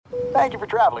Thank you for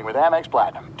traveling with Amex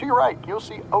Platinum. To your right, you'll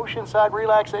see oceanside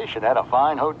relaxation at a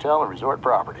fine hotel and resort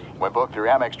property. When booked through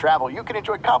Amex Travel, you can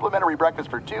enjoy complimentary breakfast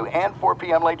for 2 and 4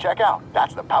 p.m. late checkout.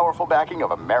 That's the powerful backing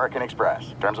of American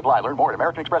Express. Terms apply. Learn more at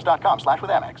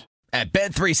americanexpress.com/withAmex. At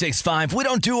Bet365, we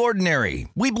don't do ordinary.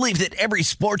 We believe that every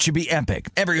sport should be epic.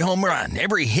 Every home run,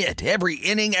 every hit, every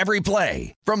inning, every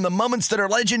play. From the moments that are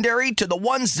legendary to the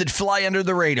ones that fly under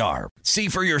the radar. See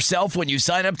for yourself when you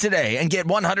sign up today and get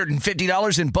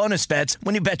 $150 in bonus bets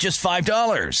when you bet just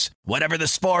 $5. Whatever the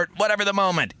sport, whatever the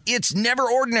moment, it's never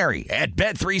ordinary at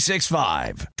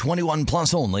Bet365. 21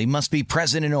 plus only. Must be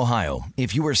present in Ohio.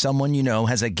 If you or someone you know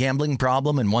has a gambling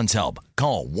problem and wants help,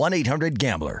 call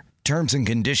 1-800-GAMBLER. Terms and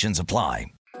conditions apply.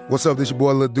 What's up, this your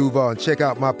boy Lil Duval, and check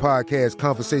out my podcast,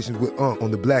 Conversations with Unc,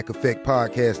 on the Black Effect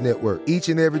Podcast Network. Each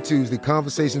and every Tuesday,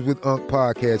 Conversations with Unc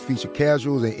podcast feature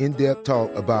casual and in-depth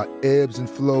talk about ebbs and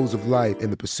flows of life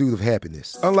and the pursuit of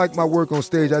happiness. Unlike my work on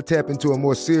stage, I tap into a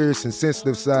more serious and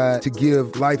sensitive side to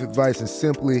give life advice and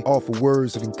simply offer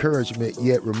words of encouragement,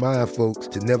 yet remind folks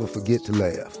to never forget to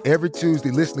laugh. Every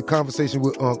Tuesday, listen to Conversation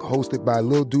with Unc, hosted by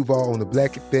Lil Duval on the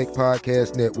Black Effect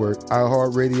Podcast Network,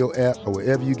 iHeartRadio app, or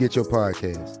wherever you get your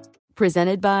podcasts.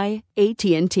 Presented by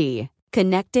AT&T.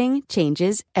 Connecting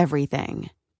changes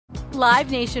everything. Live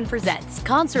Nation presents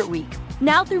Concert Week.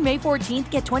 Now through May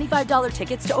 14th, get $25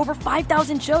 tickets to over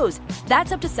 5,000 shows.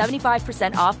 That's up to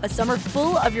 75% off a summer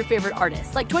full of your favorite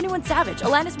artists like 21 Savage,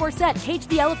 Alanis Morissette, Cage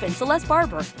the Elephant, Celeste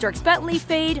Barber, Dierks Bentley,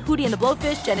 Fade, Hootie and the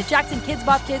Blowfish, Janet Jackson, Kidz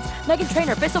Bop Kids, Meghan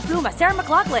Trainor, Peso Pluma, Sarah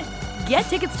McLachlan. Get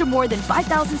tickets to more than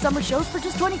 5,000 summer shows for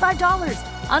just $25.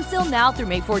 On sale now through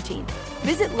May 14th.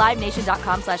 Visit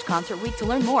LiveNation.com/Concert Week to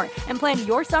learn more and plan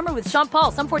your summer with Sean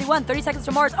Paul, Sum 41, 30 Seconds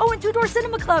to Mars, and Two Door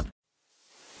Cinema Club.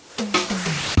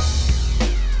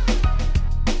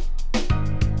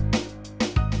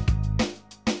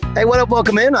 Hey, what up?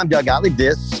 Welcome in. I'm Doug Gottlieb.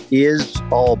 This is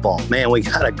All Ball. Man, we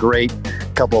got a great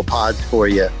couple of pods for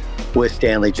you with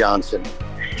Stanley Johnson.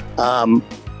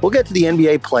 We'll get to the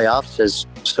NBA playoffs, as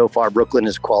so far Brooklyn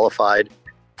has qualified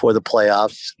for the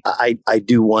playoffs. I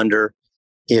do wonder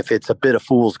if it's a bit of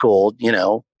fool's gold. You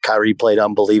know, Kyrie played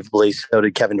unbelievably, so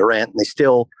did Kevin Durant, and they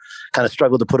still kind of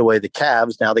struggled to put away the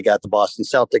Cavs. Now they got the Boston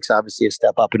Celtics, obviously a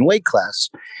step up in weight class.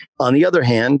 On the other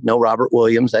hand, no Robert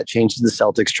Williams. That changes the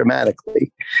Celtics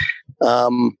dramatically.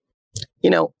 You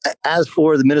know, as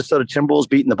for the Minnesota Timberwolves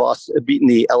beating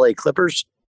the LA Clippers,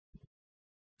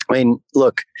 I mean,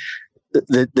 look,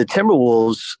 the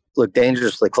Timberwolves look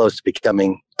dangerously close to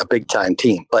becoming a big time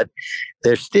team, but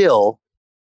they're still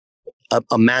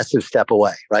a massive step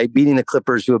away, right? Beating the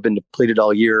Clippers, who have been depleted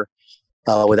all year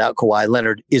without Kawhi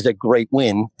Leonard, is a great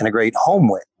win and a great home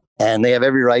win. And they have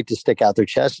every right to stick out their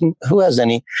chest. And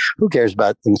who cares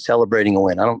about them celebrating a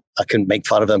win? I couldn't make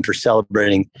fun of them for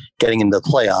celebrating getting into the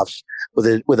playoffs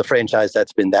with a franchise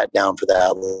that's been that down for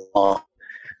that long.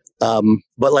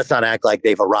 But let's not act like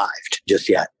they've arrived just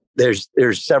yet. There's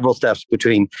several steps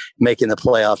between making the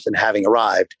playoffs and having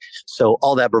arrived. So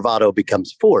all that bravado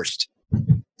becomes forced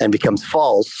and becomes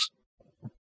false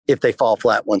if they fall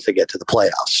flat once they get to the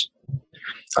playoffs.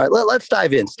 All right, let's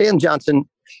dive in. Stan Johnson,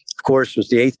 of course, was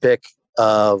the 8th pick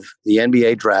of the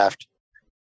NBA draft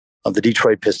of the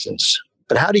Detroit Pistons.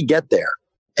 But how did he get there?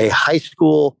 A high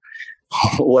school,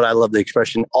 what I love the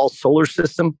expression, all solar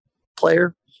system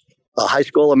player, a high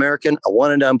school American, a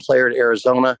one-and-done player at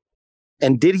Arizona.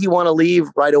 And did he want to leave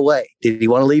right away? Did he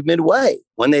want to leave midway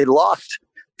when they lost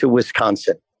to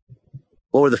Wisconsin?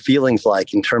 What were the feelings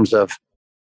like in terms of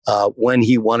when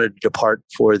he wanted to depart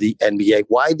for the NBA?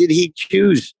 Why did he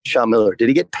choose Sean Miller? Did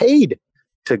he get paid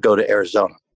to go to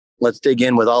Arizona? Let's dig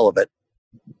in with all of it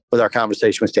with our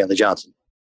conversation with Stanley Johnson.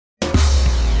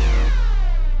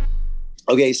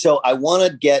 Okay, so I want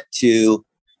to get to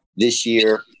this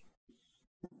year,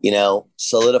 you know,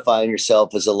 solidifying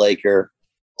yourself as a Laker,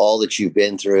 all that you've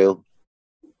been through.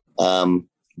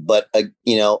 But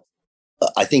you know,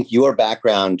 I think your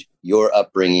background, your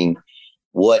upbringing,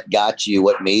 what got you,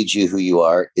 what made you who you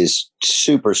are is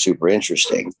super, super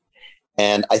interesting.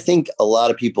 And I think a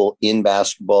lot of people in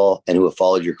basketball and who have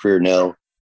followed your career know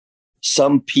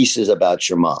some pieces about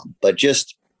your mom, but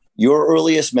just your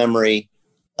earliest memory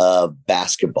of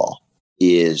basketball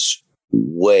is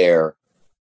where.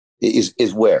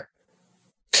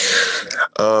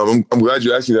 I'm glad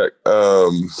you asked me that.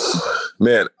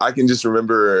 Man, I can just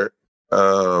remember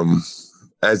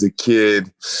as a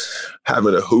kid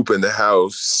having a hoop in the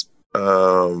house.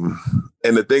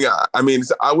 And the thing, I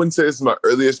wouldn't say it's my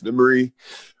earliest memory,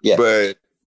 but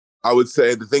I would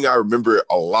say the thing I remember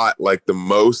a lot, like the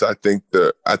most, I think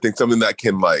something that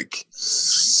can like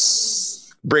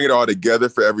bring it all together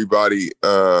for everybody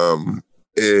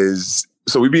is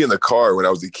so we'd be in the car when I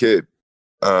was a kid.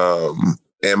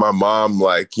 And my mom,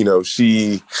 like, you know,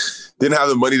 she didn't have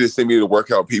the money to send me to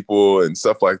workout people and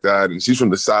stuff like that. And she's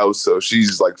from the South, so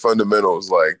she's like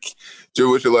fundamentals, like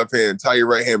dribble with your left hand, tie your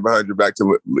right hand behind your back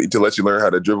to let you learn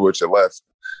how to dribble with your left.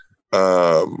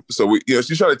 So we, you know,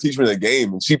 she's trying to teach me the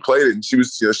game, and she played it, and she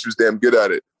was damn good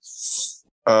at it.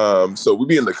 So we'd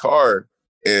be in the car,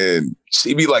 and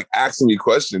she'd be like asking me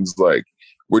questions like,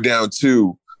 "We're down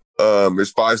 2.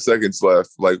 There's 5 seconds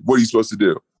left. Like, what are you supposed to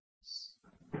do?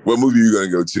 What movie are you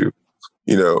going to go to?"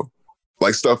 You know,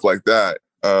 like stuff like that.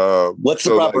 What's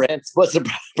the proper answer? What's the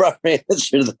proper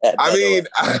answer to that? I mean,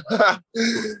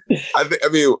 I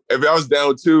mean, if I was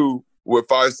down 2 with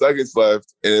 5 seconds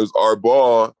left and it was our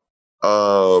ball,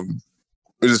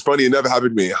 which is funny enough, it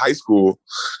happened to me in high school.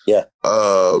 Yeah.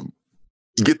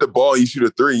 You get the ball, you shoot a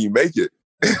 3, you make it.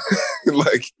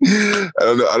 Like, I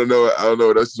don't know what I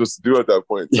was supposed to do at that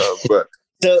point in time.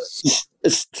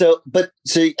 But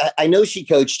so I know she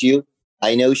coached you.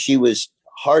 I know she was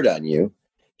hard on you.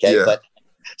 Okay. Yeah. But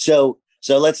so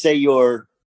let's say you're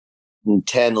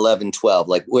 10, 11, 12.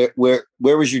 Like where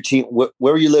was your team? Where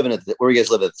were you living where were you guys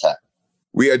living at the time?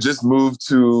 We had just moved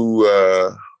to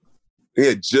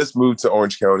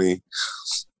Orange County.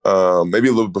 Maybe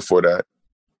a little bit before that.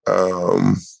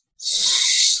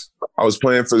 I was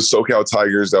playing for the SoCal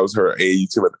Tigers. That was her AAU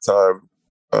team at the time.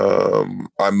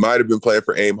 I might have been playing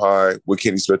for Aim High with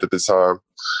Kenny Smith at the time.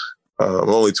 I'm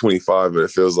only 25, but it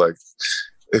feels like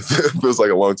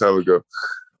a long time ago.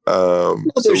 So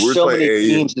we're so many AAU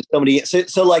teams. So many.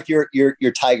 So like your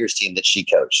Tigers team that she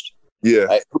coached. Yeah.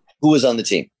 Right? Who was on the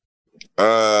team?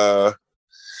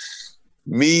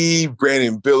 Me,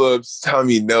 Brandon Billups,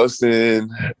 Tommy Nelson,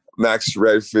 Max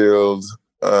Redfield.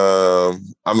 I'm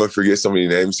gonna forget so many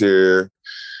names here.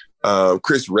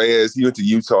 Chris Reyes, he went to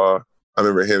Utah. I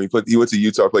remember him. He went to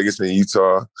Utah, played against me in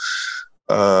Utah.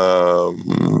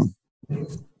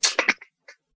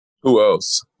 Who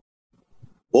else?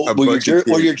 Well, were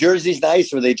your jerseys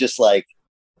nice? Or were they just like?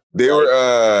 They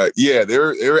were. They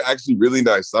were actually really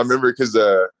nice. I remember because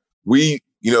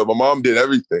my mom did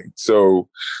everything, so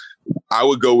I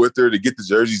would go with her to get the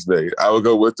jerseys made. I would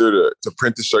go with her to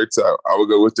print the shirts out. I would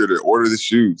go with her to order the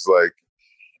shoes. Like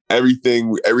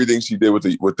everything she did with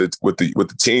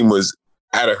the team was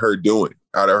out of her doing,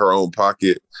 out of her own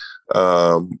pocket.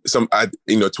 Toward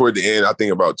the end, I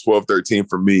think about 12, 13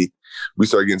 for me, we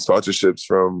started getting sponsorships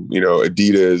from,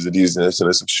 Adidas sent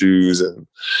us some shoes and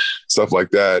stuff like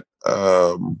that.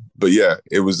 But yeah,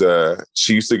 it was,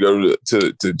 she used to go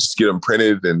to just get them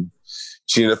printed, and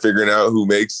she ended up figuring out who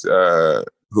makes,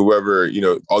 whoever,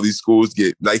 all these schools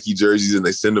get Nike jerseys and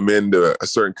they send them in to a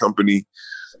certain company.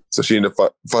 So she ended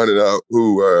up finding out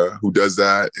who does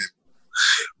that.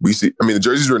 The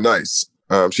jerseys were nice.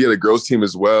 She had a girls team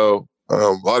as well.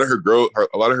 A lot of her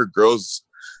girls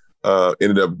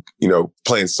ended up,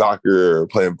 playing soccer or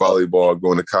playing volleyball,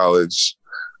 going to college.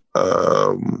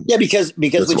 Because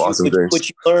what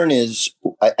you learn is,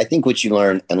 I think what you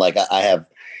learn, and like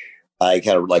I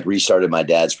kind of like restarted my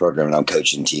dad's program, and I'm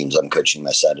coaching teams. I'm coaching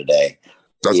my son today.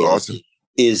 That's awesome.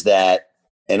 Is that,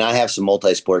 and I have some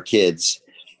multi-sport kids,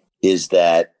 is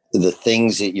that the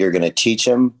things that you're going to teach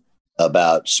them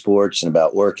about sports and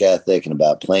about work ethic and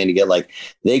about playing together, like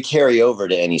they carry over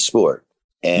to any sport.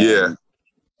 And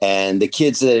the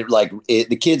kids that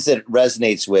the kids that it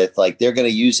resonates with, like they're going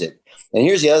to use it. And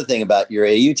here's the other thing about your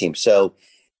AU team. So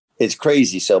it's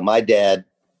crazy. So my dad,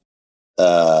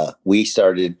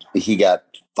 he got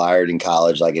fired in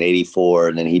college, like in '84.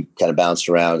 And then he kind of bounced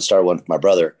around and started one for my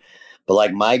brother. But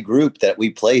like my group that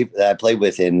I played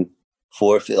with in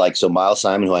fourth, like, so Miles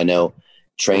Simon, who I know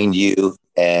trained you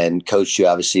and coached you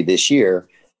obviously this year.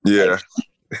 Yeah.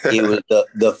 It was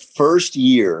the first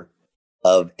year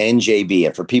of NJB.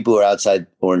 And for people who are outside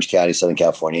Orange County, Southern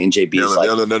California, NJB is like, I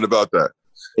don't know nothing about that.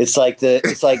 It's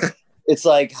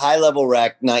like high level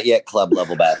rec, not yet club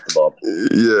level basketball.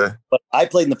 Yeah. But I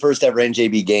played in the first ever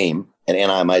NJB game at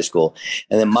Anaheim High School.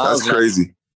 And then Miles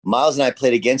and I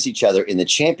played against each other in the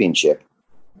championship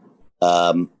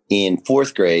in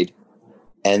fourth grade.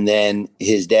 And then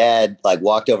his dad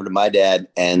walked over to my dad,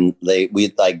 and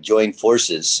we joined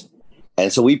forces.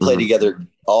 And so we played together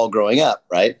all growing up.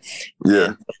 Right. Yeah.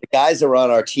 And the guys that were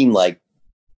on our team, like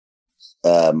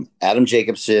Adam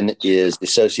Jacobson is the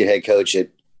associate head coach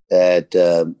at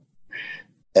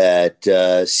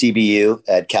CBU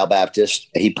at Cal Baptist.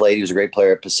 He was a great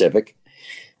player at Pacific.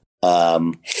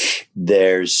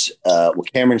 There's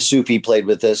Cameron Sufi played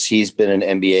with us. He's been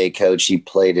an NBA coach. He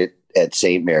played at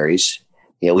St. Mary's.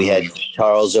 We had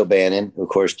Charles O'Bannon, who of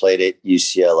course played at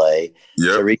UCLA.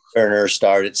 Yep. Tariq Turner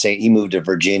started he moved to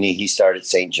Virginia. He started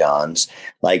St. John's.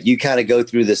 Like, you kind of go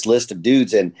through this list of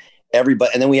dudes and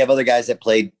everybody. And then we have other guys that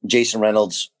played. Jason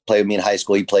Reynolds played with me in high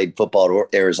school. He played football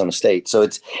at Arizona State. So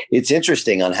it's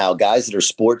interesting on how guys that are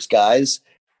sports guys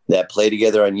that play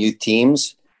together on youth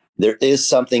teams, there is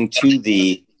something to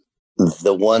the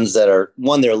ones that are,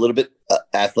 they're a little bit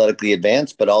athletically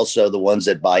advanced, but also the ones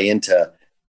that buy into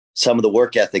some of the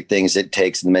work ethic things it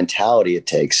takes and the mentality it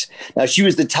takes. Now, she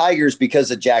was the Tigers because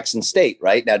of Jackson State,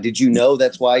 right? Now, did you know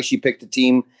that's why she picked the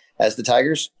team as the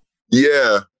Tigers?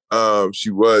 Yeah, she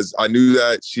was. I knew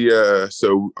that.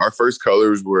 So our first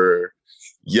colors were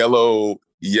yellow,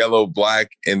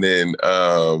 black, and then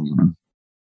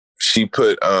she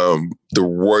put the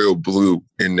royal blue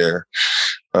in there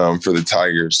for the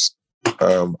Tigers.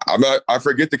 I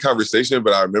forget the conversation,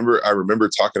 but I remember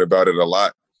talking about it a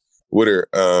lot with her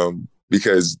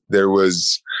because there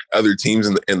was other teams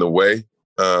in the way.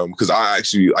 Because I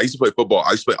used to play football.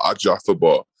 I used to play odd-jaw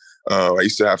football. I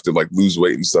used to have to like lose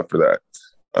weight and stuff for that.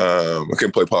 I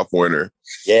couldn't play Pop Warner.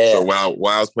 Yeah. So while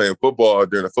I was playing football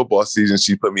during the football season,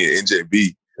 she put me in NJB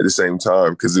at the same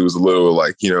time because it was a little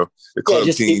like, the club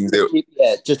teams.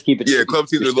 Just keep it. Yeah, club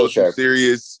teams are a little too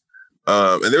serious.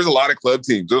 And there's a lot of club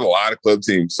teams. There's a lot of club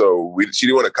teams. So she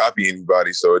didn't want to copy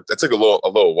anybody. So that took a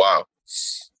little while.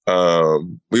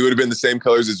 We would have been the same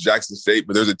colors as Jackson State,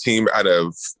 but there's a team out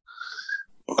of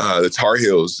the Tar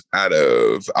Heels out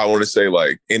of, I want to say,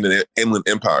 like Inland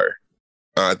Empire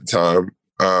at the time,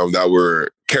 that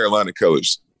were Carolina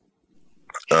colors.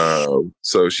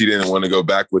 So she didn't want to go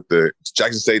back with the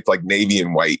Jackson State's like navy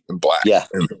and white and black. Yeah.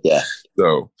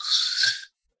 So,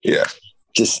 yeah.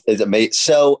 Just it's amazing.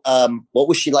 So, what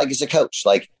was she like as a coach?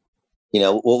 Like,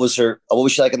 what was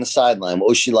she like on the sideline? What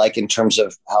was she like in terms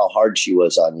of how hard she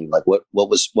was on you? Like, what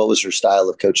was her style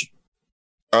of coaching?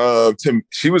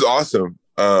 She was awesome.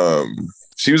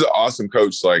 She was an awesome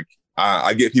coach. Like,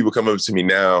 I get people coming up to me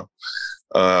now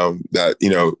that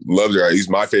loved her. He's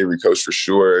my favorite coach for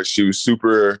sure. She was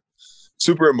super,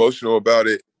 super emotional about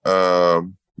it.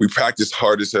 We practiced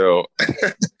hard as hell.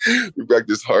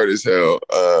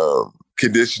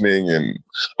 Conditioning and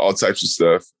all types of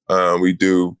stuff. We'd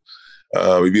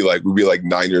be like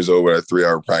 9 years old with a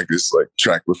 3-hour practice, like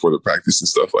track before the practice and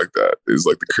stuff like that. It was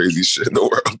like the craziest shit in the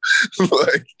world.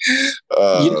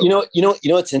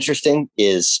 What's interesting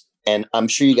is, and I'm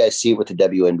sure you guys see it with the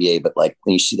WNBA, but like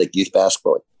when you see like youth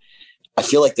basketball, I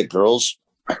feel like the girls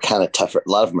are kind of tougher.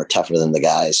 A lot of them are tougher than the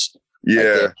guys. Yeah.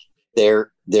 Like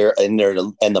they're and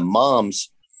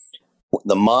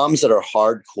the moms that are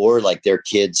hardcore, like their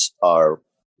kids are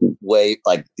way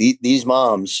like these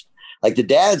moms, like the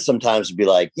dads sometimes would be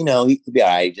like, he could be all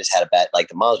right. He just had a bad, like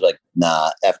the moms were like,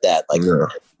 nah, F that. Like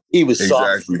he was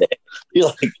soft. You're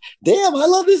like, damn, I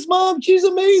love this mom. She's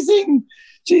amazing.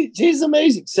 She's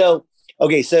amazing. So,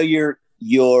 okay. So you're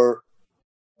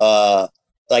like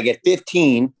at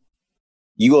 15,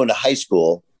 you go into high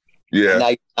school.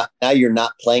 Yeah. Now you're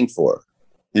not playing for her.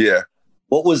 Yeah.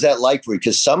 What was that like for you?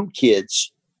 Because some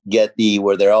kids get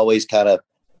where they're always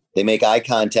they make eye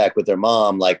contact with their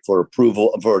mom, like for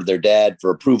approval, for their dad, for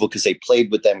approval, because they played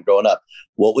with them growing up.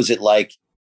 What was it like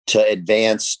to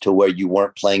advance to where you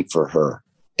weren't playing for her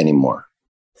anymore?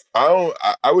 I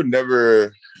would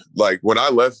never, like when my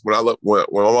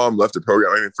mom left the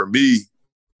program, I mean, for me,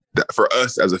 for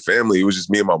us as a family, it was just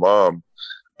me and my mom.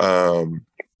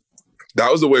 That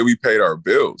was the way we paid our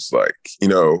bills. Like,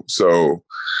 so,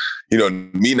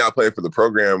 me not playing for the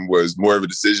program was more of a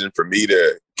decision for me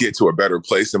to get to a better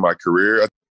place in my career.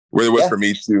 Whether it was for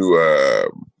me to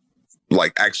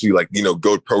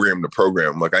go program to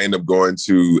program. Like I ended up going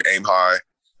to Aim High.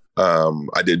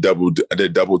 I did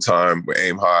double time with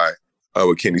Aim High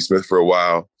with Kenny Smith for a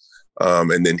while.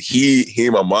 And then he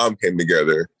and my mom came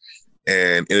together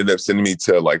and ended up sending me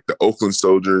to like the Oakland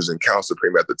Soldiers and Cal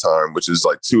Supreme at the time, which is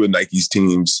like two of Nike's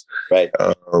teams. Right.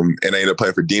 And I ended up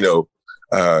playing for Dino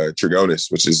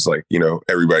Trigonis, which is like,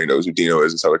 everybody knows who Dino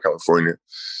is in Southern California.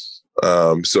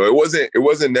 So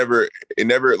it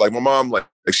never like my mom, like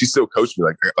she still coached me.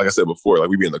 Like I said before, like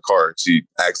we'd be in the car and she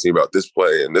asked me about this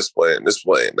play and this play and this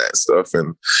play and that stuff.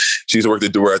 And she used to work the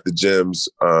door at the gyms,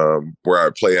 where I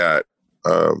play at.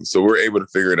 So we were able to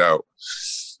figure it out.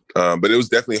 But it was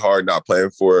definitely hard not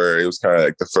playing for her. It was kind of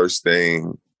like the first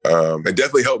thing. It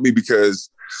definitely helped me because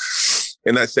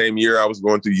in that same year, I was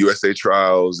going through USA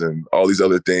trials and all these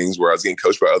other things where I was getting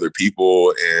coached by other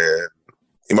people. And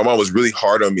my mom was really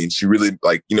hard on me. And she really,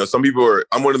 like, some people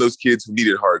I'm one of those kids who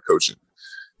needed hard coaching.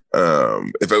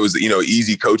 If it was,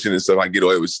 easy coaching and stuff, I get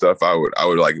away with stuff. I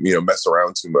would like, mess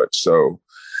around too much. So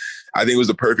I think it was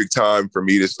the perfect time for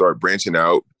me to start branching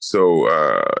out. So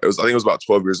I think it was about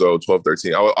 12 years old, 12,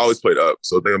 13. I always played up.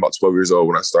 So I think about 12 years old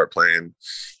when I started playing.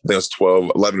 I think I was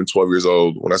 11 and 12 years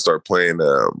old when I started playing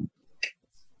the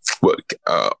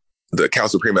Cal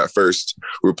Supreme at first.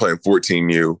 We were playing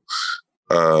 14U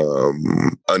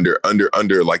under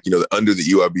like, under the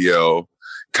UIBL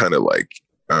kind of like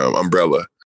umbrella.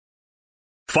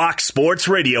 Fox Sports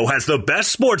Radio has the best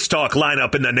sports talk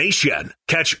lineup in the nation.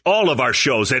 Catch all of our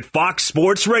shows at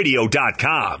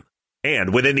foxsportsradio.com.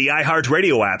 And within the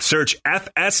iHeartRadio app, search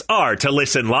FSR to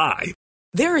listen live.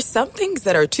 There are some things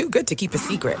that are too good to keep a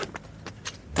secret.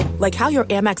 Like how your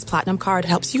Amex Platinum card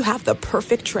helps you have the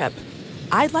perfect trip.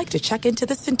 I'd like to check into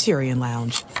the Centurion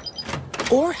Lounge.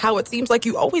 Or how it seems like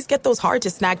you always get those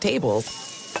hard-to-snag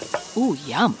tables. Ooh,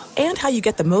 yum. And how you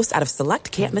get the most out of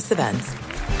select can't-miss events.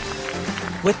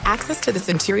 With access to the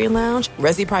Centurion Lounge,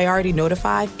 Resi Priority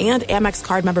Notified, and Amex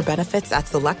card member benefits at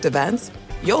select events,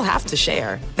 you'll have to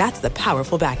share. That's the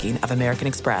powerful backing of American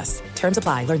Express. Terms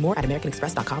apply. Learn more at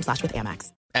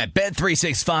americanexpress.com/withAmex. At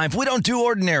Bet365, we don't do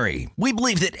ordinary. We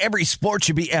believe that every sport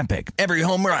should be epic. Every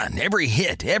home run, every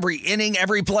hit, every inning,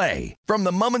 every play. From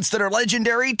the moments that are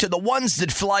legendary to the ones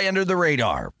that fly under the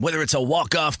radar. Whether it's a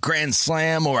walk-off grand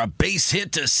slam or a base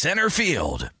hit to center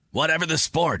field. Whatever the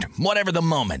sport, whatever the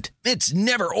moment, it's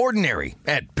never ordinary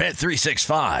at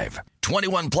Bet365.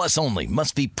 21 plus only.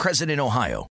 Must be present in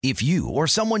Ohio. If you or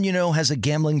someone you know has a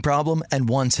gambling problem and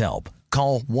wants help,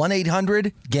 call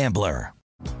 1-800-GAMBLER.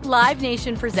 Live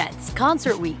Nation presents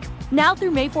Concert Week. Now through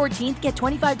May 14th, get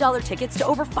 $25 tickets to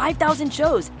over 5,000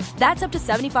 shows. That's up to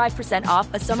 75% off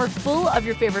a summer full of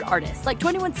your favorite artists like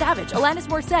 21 Savage, Alanis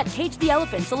Morissette, Cage the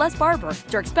Elephant, Celeste Barber,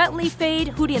 Dierks Bentley, Fade,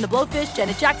 Hootie and the Blowfish,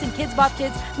 Janet Jackson, Kids Bop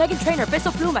Kids, Meghan Trainor,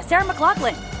 Bissell Pluma, Sarah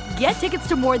McLachlan. Get tickets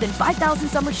to more than 5,000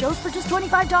 summer shows for just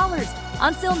 $25.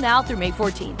 On sale now through May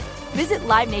 14th. Visit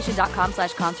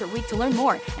LiveNation.com/Concert Week to learn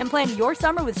more and plan your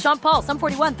summer with Sean Paul, Sum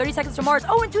 41, 30 Seconds to Mars,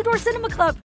 and Two Door Cinema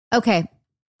Club. Okay.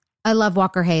 I love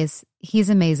Walker Hayes. He's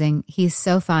amazing. He's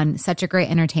so fun, such a great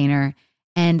entertainer.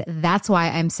 And that's why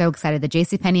I'm so excited that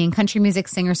JCPenney and country music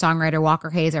singer-songwriter Walker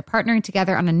Hayes are partnering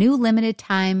together on a new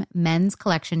limited-time men's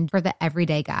collection for the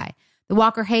everyday guy. The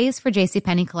Walker Hayes for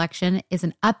JCPenney collection is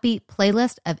an upbeat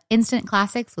playlist of instant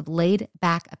classics with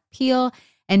laid-back appeal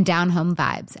and down-home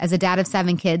vibes. As a dad of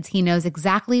 7 kids, he knows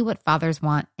exactly what fathers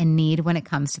want and need when it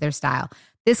comes to their style.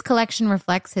 This collection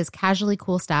reflects his casually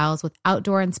cool styles with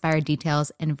outdoor-inspired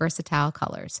details and versatile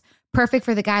colors. Perfect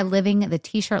for the guy living the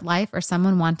t-shirt life or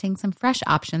someone wanting some fresh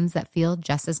options that feel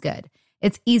just as good.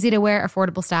 It's easy to wear,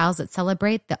 affordable styles that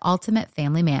celebrate the ultimate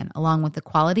family man, along with the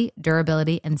quality,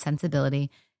 durability, and sensibility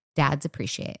dads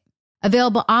appreciate.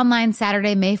 Available online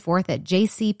Saturday, May 4th at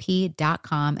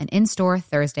jcp.com and in-store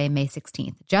Thursday, May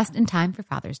 16th, just in time for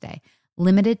Father's Day.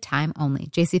 Limited time only.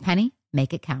 JCPenney,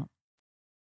 make it count.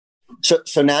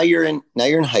 So now you're in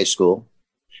high school.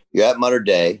 You're at Mater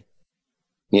Dei.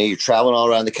 You're traveling all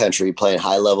around the country playing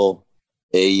high level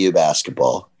AAU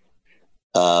basketball.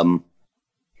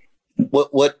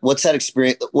 What's that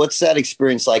experience? What's that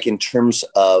experience like in terms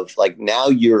of like now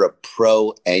you're a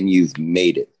pro and you've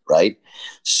made it, right?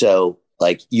 So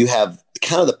like you have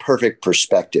kind of the perfect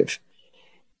perspective.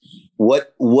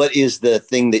 What is the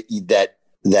thing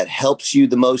that helps you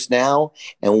the most now,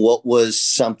 and what was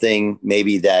something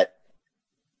maybe that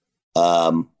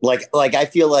like I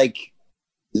feel like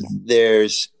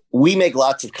we make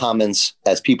lots of comments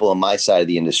as people on my side of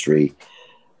the industry,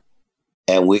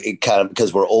 and we kind of,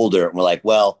 because we're older, and we're like,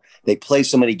 well, they play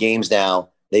so many games now,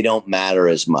 they don't matter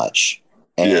as much.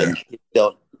 And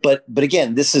but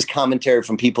again, this is commentary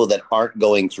from people that aren't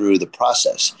going through the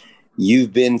process.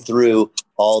 You've been through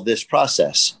all this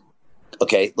process.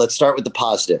 Okay, let's start with the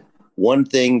positive. One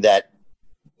thing that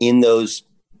in those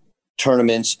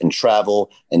tournaments and travel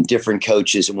and different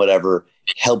coaches and whatever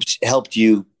helped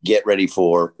you get ready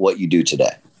for what you do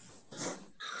today.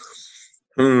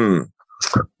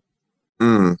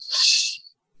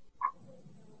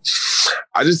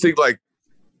 I just think like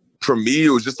for me, it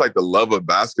was just like the love of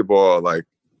basketball. Like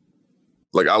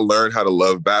I learned how to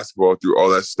love basketball through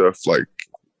all that stuff, like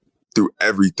through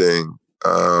everything.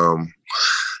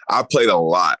 I played a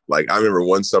lot. Like I remember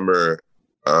one summer,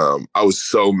 I was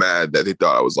so mad that they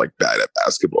thought I was like bad at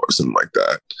basketball or something like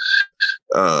that.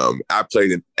 I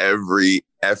played in every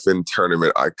effing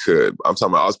tournament I could. I'm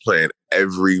talking about I was playing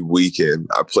every weekend.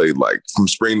 I played like from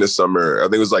spring to summer. I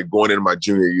think it was like going into my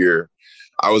junior year.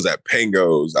 I was at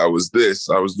Pangos. I was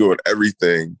doing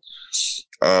everything.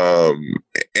 And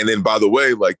then by the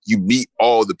way, like you meet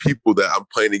all the people that I'm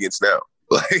playing against now.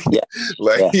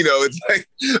 You know, it's like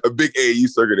a big AAU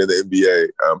circuit in the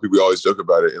NBA. People always joke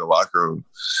about it in the locker room.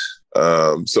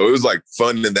 So it was like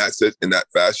fun in that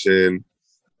fashion.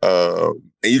 And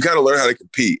you kind of learn how to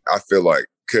compete, I feel like,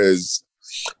 because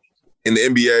in the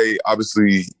NBA,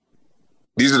 obviously,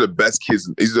 these are the best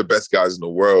kids. These are the best guys in the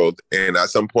world. And at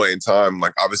some point in time,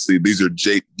 like, obviously, these are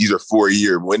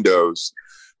 4-year windows.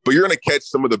 But you're going to catch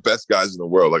some of the best guys in the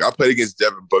world. Like, I played against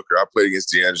Devin Booker. I played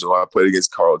against D'Angelo. I played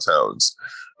against Karl Towns.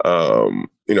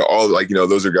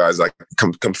 Those are guys like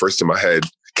come first to my head.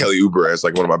 Kelly Oubre is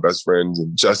like one of my best friends,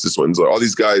 and Justice Winslow. All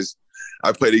these guys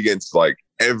I played against like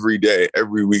every day,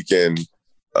 every weekend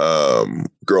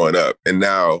growing up. And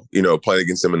now, playing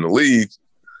against them in the league,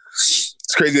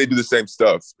 it's crazy they do the same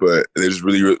stuff, but they're just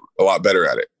really a lot better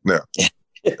at it now.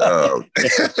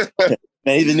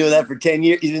 Man, he's been doing that for 10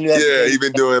 years. He's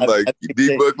been doing like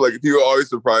D-Book. Like, people are always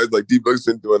surprised. Like, D-Book's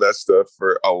been doing that stuff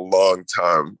for a long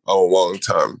time.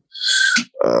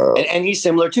 And he's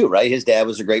similar too, right? His dad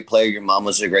was a great player. Your mom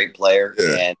was a great player.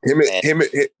 Yeah.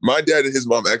 My dad and his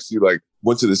mom actually like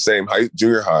went to the same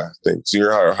junior high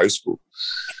or high school.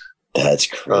 That's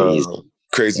crazy.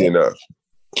 Crazy enough.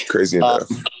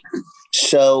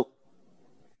 So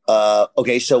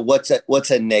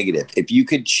what's a negative? If you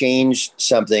could change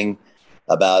something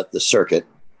about the circuit,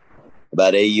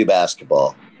 about AU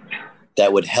basketball,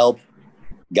 that would help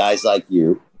guys like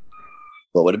you,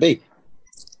 what would it be?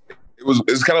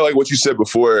 It's kind of like what you said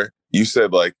before. You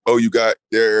said like, oh, you got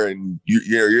there and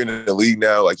you're in the league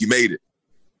now. Like, you made it.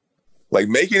 Like,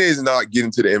 making it is not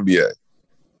getting to the NBA.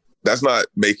 That's not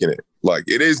making it. Like,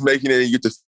 it is making it. You get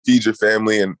to feed your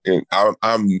family, and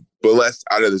I'm blessed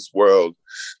out of this world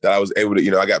that I was able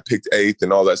to, I got picked 8th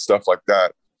and all that stuff like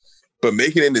that. But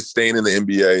making it into staying in the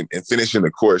NBA and finishing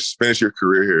the course, finish your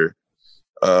career here,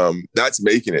 that's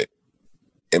making it,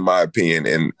 in my opinion.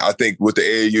 And I think with the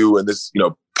AAU and this,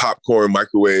 popcorn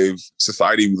microwave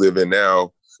society we live in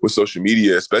now with social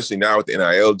media, especially now with the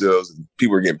NIL deals, and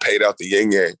people are getting paid out the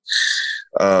yin-yang.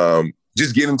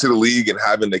 Just getting to the league and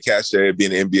having the cachet of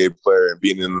being an NBA player and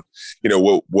being in,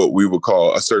 what we would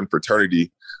call a certain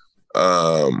fraternity,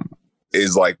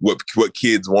 is like what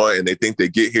kids want, and they think they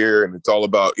get here, and it's all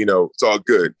about, it's all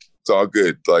good. It's all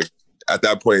good. Like, at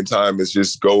that point in time, it's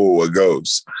just go what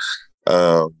goes.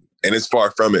 And it's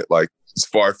far from it. Like, it's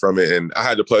far from it. And I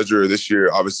had the pleasure this year,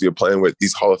 obviously, of playing with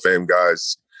these Hall of Fame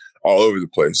guys all over the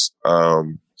place.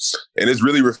 And it's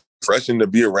really refreshing to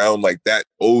be around like that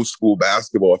old school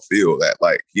basketball feel that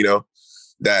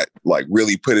that like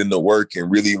really put in the work and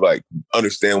really like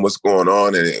understand what's going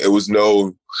on. And it was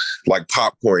no like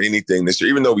popcorn anything this year,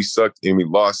 even though we sucked and we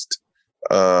lost.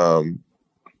 Like,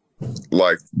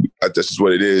 that's just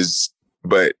what it is.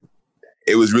 But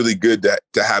it was really good to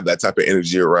have that type of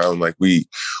energy around. Like, we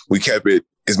kept it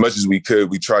as much as we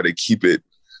could. We tried to keep it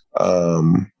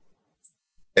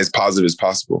as positive as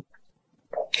possible.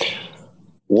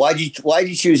 Why did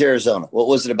you choose Arizona? What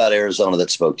was it about Arizona that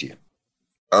spoke to you?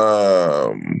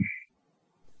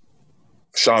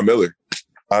 Sean Miller,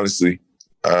 honestly.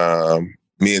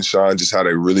 Me and Sean just had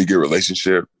a really good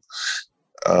relationship.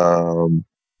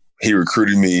 He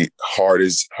recruited me hard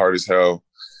as hell.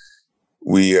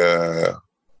 I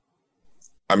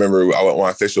remember I went on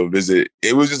my official visit.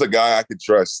 It was just a guy I could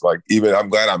trust. Like, even I'm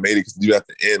glad I made it, because even at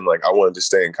the end, like, I wanted to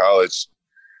stay in college.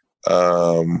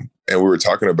 And we were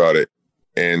talking about it.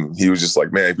 And he was just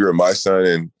like, man, if you're my son,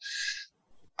 and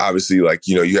obviously, like,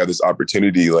 you have this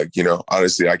opportunity, like,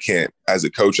 honestly, as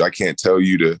a coach, I can't tell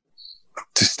you to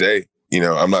stay.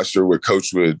 I'm not sure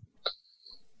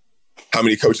how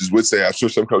many coaches would say. I'm sure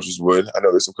some coaches would. I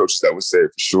know there's some coaches that would say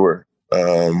it for sure.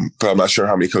 But I'm not sure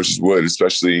how many coaches would,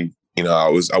 especially, I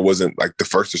wasn't like the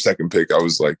first or second pick. I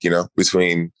was like,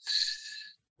 between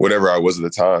whatever I was at the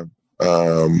time.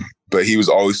 But he was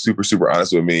always super, super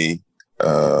honest with me.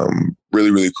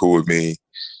 Really, really cool with me.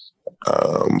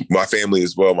 My family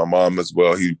as well, my mom as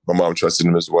well. My mom trusted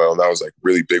him as well. And that was like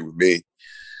really big with me.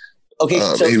 Okay.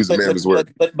 So he was a man of his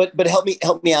word. But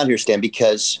help me out here, Stan,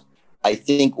 because I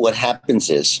think what happens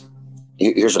is,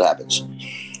 here's what happens.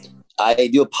 I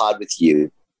do a pod with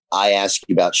you. I ask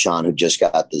you about Sean, who just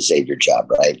got the Xavier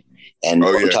job, right? And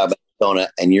we're talking about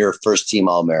Arizona, and you're a first-team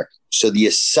All-American. So the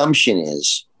assumption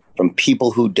is, from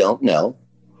people who don't know,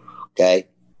 okay,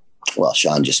 well,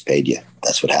 Sean just paid you.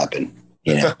 That's what happened.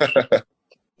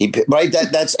 Right?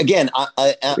 That's again.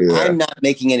 I'm not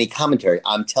making any commentary.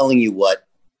 I'm telling you what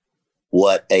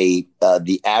the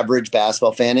average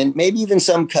basketball fan, and maybe even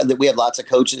that we have lots of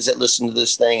coaches that listen to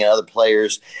this thing, and other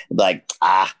players like,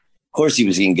 of course he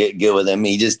was going to get good with him.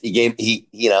 It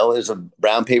was a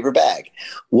brown paper bag.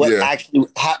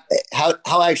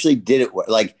 How actually did it work?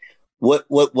 Like, what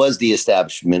was the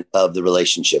establishment of the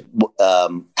relationship?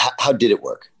 How did it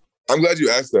work? I'm glad you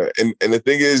asked that. And the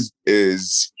thing is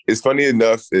funny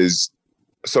enough is,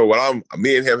 so when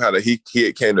me and him he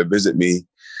came to visit me.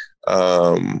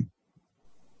 I'm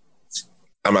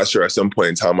not sure, at some point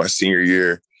in time, my senior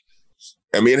year,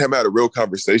 and me and him had a real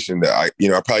conversation that I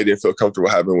probably didn't feel comfortable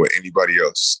having with anybody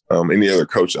else, any other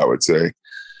coach, I would say.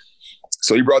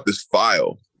 So he brought this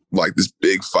file, like this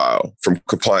big file from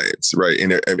compliance, right?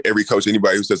 And every coach,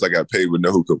 anybody who says I got paid would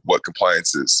know what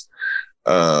compliance is.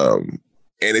 And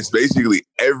it's basically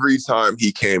every time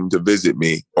he came to visit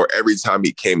me or every time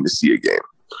he came to see a game.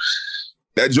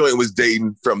 That joint was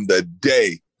dating from the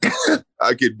day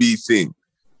I could be seen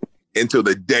until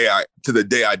the day I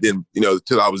didn't,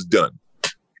 till I was done.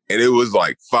 And it was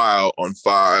like file on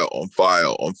file on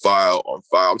file on file on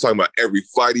file. I'm talking about every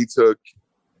flight he took,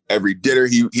 every dinner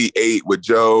he ate with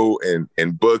Joe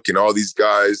and Book and all these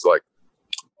guys, like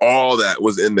all that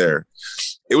was in there.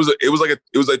 It was like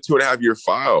 2.5 year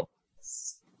file.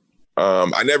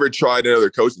 I never tried another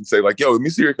coach and say like, yo, let me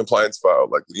see your compliance file.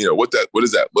 Like, what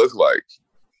does that look like?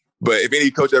 But if any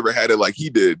coach ever had it like he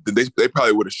did, then they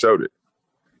probably would have showed it,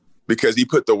 because he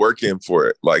put the work in for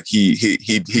it. Like he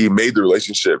made the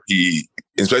relationship.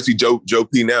 Especially Joe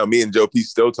P. Now, me and Joe P.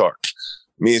 still talk.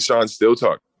 Me and Sean still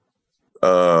talk.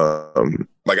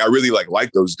 Like I really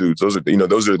like those dudes. Those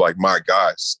are like my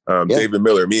guys. David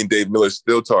Miller, me and Dave Miller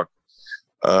still talk.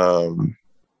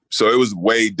 So it was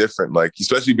way different. Like,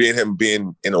 especially him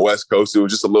being in the West Coast, it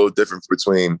was just a little different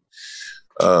between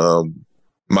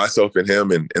myself and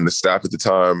him and the staff at the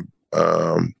time.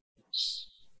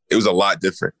 It was a lot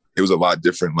different.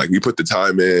 Like we put the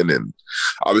time in, and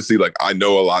obviously like I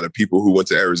know a lot of people who went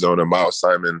to Arizona, Miles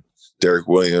Simon, Derek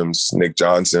Williams, Nick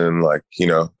Johnson, like,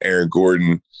 Aaron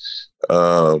Gordon.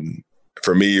 For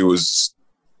me,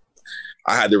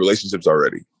 I had the relationships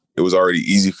already. It was already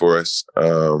easy for us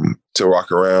to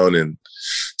walk around, and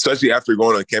especially after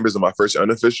going on campus on my first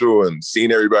unofficial and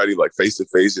seeing everybody like face to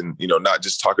face, and not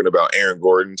just talking about Aaron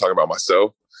Gordon, talking about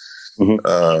myself.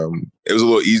 Mm-hmm. It was a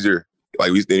little easier.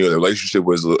 Like the relationship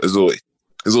was a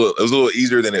little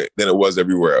easier than it was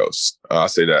everywhere else. I'll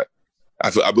say that.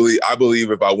 I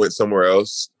believe if I went somewhere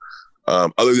else,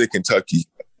 other than Kentucky,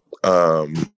 I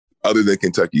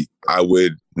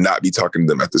would not be talking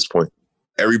to them at this point.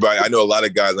 Everybody, I know a lot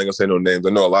of guys, I ain't gonna say no names.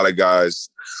 I know a lot of guys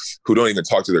who don't even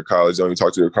talk to their college, don't even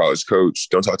talk to their college coach,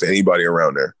 don't talk to anybody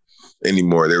around there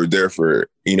anymore. They were there for,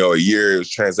 a year. It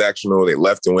was transactional. They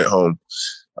left and went home.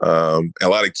 And a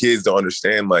lot of kids don't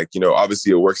understand, like,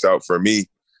 obviously it works out for me.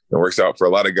 It works out for a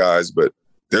lot of guys, but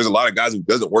there's a lot of guys who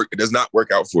it does not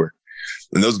work out for.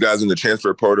 And those guys in the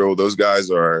transfer portal, those guys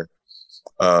are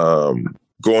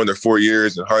going their 4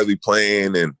 years and hardly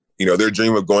playing, and their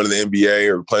dream of going to the NBA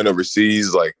or playing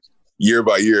overseas, like year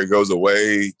by year, it goes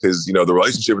away because, the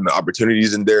relationship and the opportunity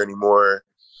isn't there anymore.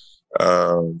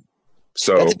 So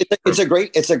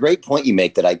it's a great point you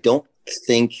make that I don't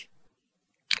think,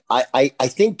 I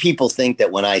think people think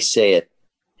that when I say it,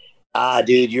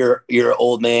 dude, you're an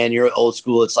old man, you're old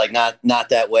school. It's like not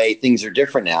that way. Things are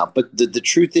different now. But the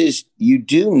truth is, you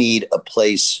do need a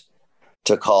place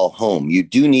to call home. You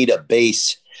do need a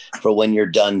base for when you're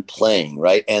done playing,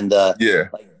 right? And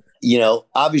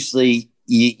obviously,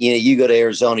 you go to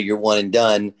Arizona, you're one and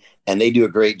done, and they do a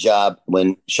great job.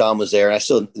 When Sean was there, and I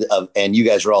still, and you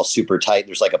guys are all super tight.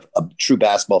 There's like a true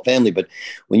basketball family. But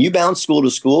when you bounce school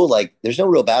to school, like there's no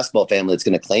real basketball family that's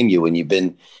going to claim you when you've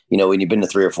been to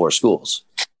 3 or 4 schools.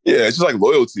 Yeah, it's just like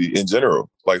loyalty in general.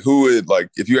 Like who would, like,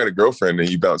 if you had a girlfriend and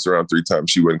you bounced around 3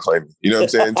 times, she wouldn't claim you. You know what I'm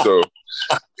saying? So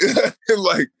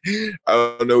like, I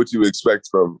don't know what you would expect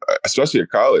from, especially at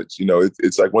college.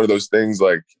 It's like one of those things.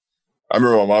 Like I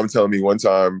remember my mom telling me one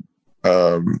time,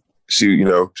 she,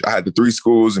 I had the 3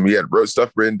 schools and we had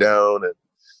stuff written down and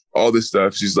all this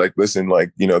stuff. She's like, listen,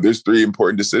 like, there's 3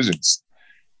 important decisions.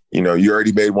 You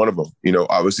already made one of them,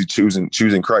 obviously choosing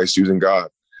Christ, choosing God.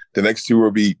 The next 2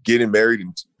 will be getting married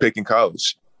and picking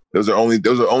college. Those are only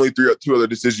 2 other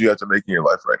decisions you have to make in your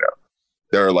life right now.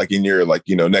 They're like in your,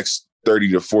 next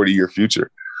 30 to 40 year future.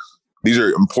 These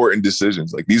are important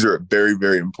decisions. Like these are very,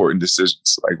 very important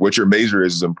decisions. Like what your major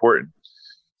is important.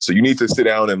 So you need to sit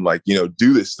down and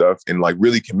do this stuff and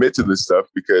really commit to this stuff,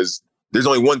 because there's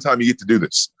only one time you get to do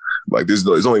this. Like there's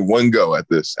only one go at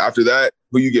this. After that,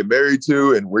 who you get married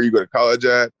to and where you go to college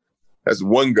at, that's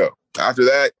one go. After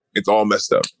that, it's all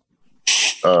messed up.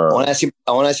 I want to ask you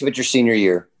about your senior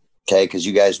year, okay? Because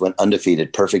you guys went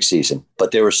undefeated, perfect season. But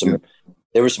there were some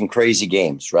crazy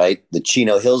games, right? The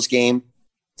Chino Hills game.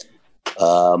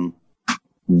 You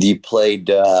played.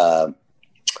 There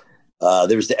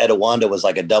was the Etowanda, was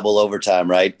like a double overtime,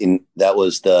 right? And that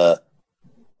was that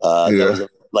was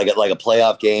like a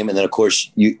playoff game. And then of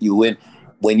course you win.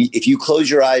 if you close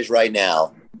your eyes right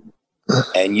now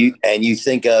and you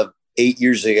think of 8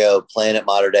 years ago playing at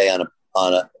Mater Dei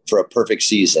for a perfect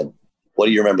season, what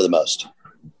do you remember the most?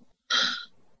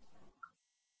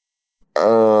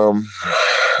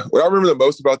 What I remember the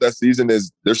most about that season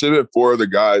is there should have been 4 other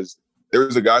guys. There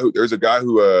was a guy who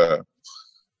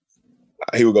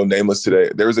he would go nameless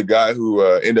today. There was a guy who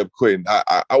ended up quitting.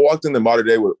 I walked into Mater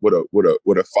Dei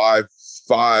with a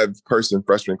five person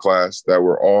freshman class that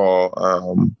were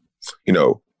all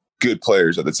good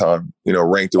players at the time,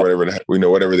 ranked or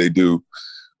whatever they do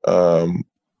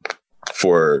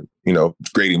for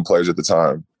grading players at the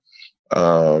time.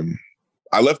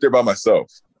 I left there by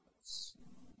myself.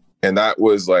 And that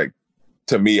was like,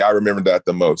 to me, I remember that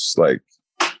the most. Like,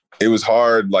 it was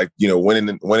hard, like,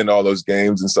 winning all those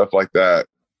games and stuff like that.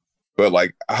 But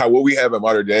like what we have at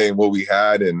Mater Dei and what we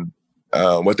had and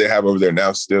what they have over there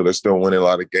now, they're still winning a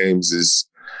lot of games, is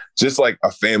just like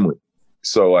a family.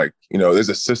 So like, there's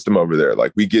a system over there.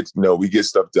 Like we get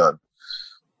stuff done.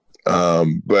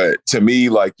 But to me,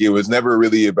 like, it was never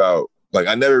really about, like,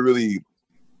 it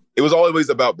was always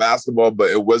about basketball, but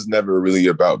it was never really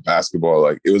about basketball.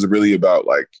 Like, it was really about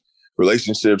like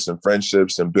relationships and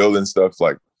friendships and building stuff.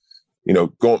 Like,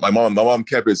 my mom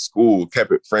kept it school,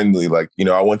 kept it friendly. Like,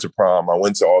 I went to prom, I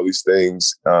went to all these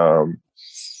things. And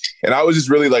I was just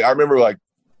really like, I remember like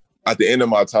at the end of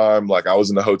my time, like I was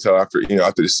in the hotel after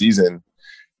the season,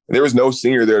 and there was no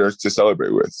senior there to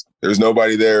celebrate with. There was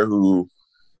nobody there who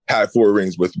had 4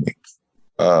 rings with me.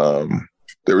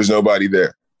 There was nobody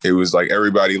there. It was like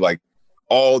everybody, like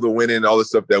all the winning, all the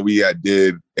stuff that we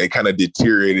did, it kind of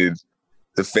deteriorated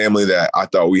the family that I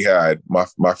thought we had my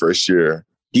first year.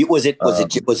 Was it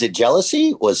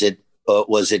jealousy? Was it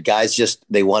guys just,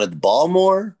 they wanted the ball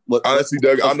more? Honestly,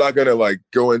 Doug, I'm not going to like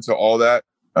go into all that.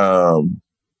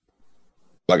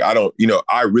 Like, I don't,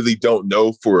 I really don't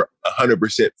know for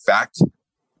 100% fact.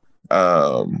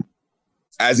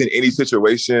 As in any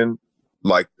situation,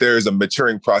 like there's a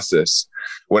maturing process.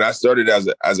 When I started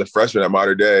as a freshman at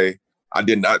Mater Dei, I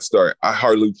did not start. I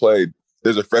hardly played.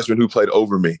 There's a freshman who played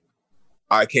over me.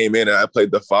 I came in and I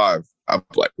played the 5.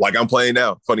 Like I'm playing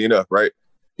now, funny enough, right?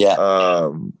 Yeah.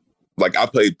 Like I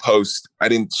played post. I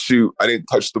didn't shoot. I didn't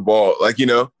touch the ball, like,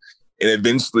 and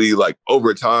eventually, like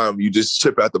over time, you just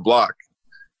chip at the block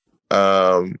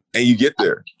and you get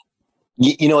there.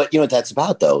 You know what that's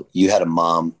about, though? You had a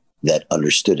mom that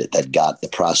understood it, that got the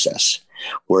process.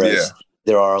 Whereas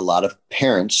there are a lot of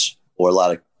parents or a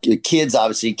lot of kids,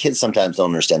 obviously kids sometimes don't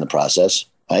understand the process.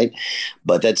 Right.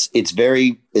 But it's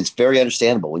very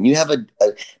understandable when you have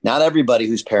not everybody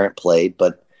whose parent played,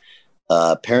 but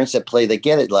parents that play, they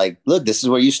get it. Like, look, this is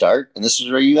where you start and this is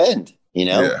where you end,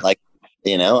 I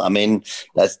mean,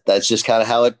 that's just kind of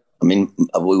how it, I mean,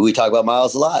 we talk about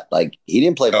Miles a lot. Like, he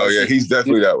didn't play varsity. Oh yeah. He's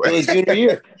definitely that way. Till his junior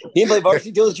year. He didn't play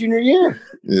varsity till his junior year.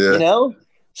 Yeah.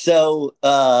 So,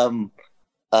 and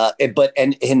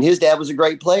his dad was a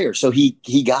great player. So he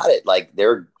got it. Like,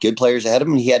 there are good players ahead of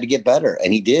him and he had to get better,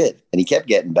 and he did, and he kept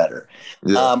getting better.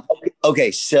 Yeah. Okay.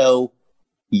 So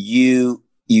you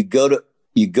go to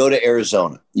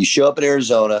Arizona, you show up at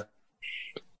Arizona,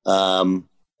 and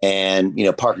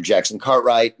Parker Jackson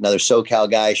Cartwright, another SoCal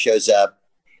guy, shows up.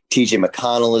 TJ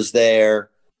McConnell is there.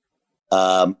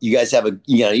 You guys have a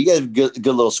good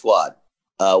little squad.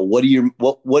 What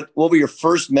were your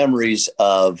first memories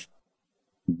of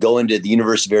going to the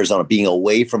University of Arizona, being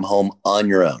away from home on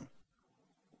your own?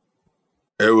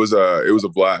 It was a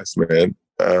blast, man.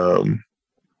 I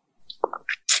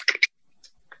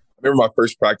remember my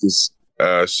first practice.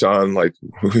 Sean, like,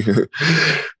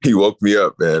 he woke me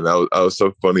up, man. I was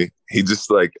so funny. He just,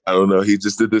 like, I don't know. He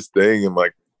just did this thing, and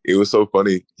like, it was so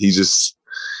funny. He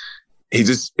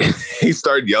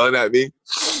started yelling at me.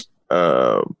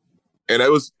 And I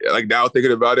was like, now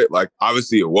thinking about it, like,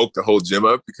 obviously it woke the whole gym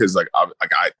up, because like,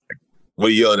 what are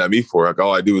you yelling at me for? Like,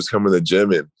 all I do is come to the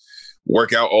gym and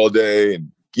work out all day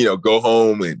and, go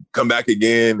home and come back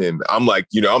again. And I'm like,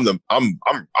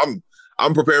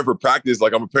 I'm preparing for practice.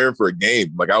 Like, I'm preparing for a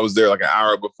game. Like, I was there like an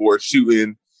hour before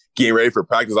shooting, getting ready for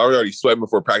practice. I was already sweating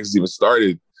before practice even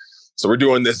started. So we're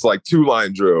doing this like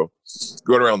 2-line drill,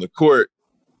 going around the court.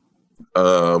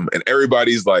 And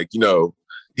everybody's like,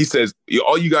 he says,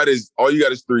 all you got is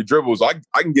 3 dribbles. I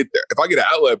can get there. If I get an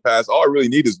outlet pass, all I really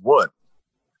need is 1.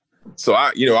 So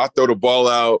I throw the ball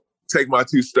out, take my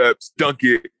 2 steps, dunk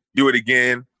it, do it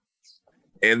again.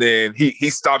 And then he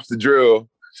stops the drill.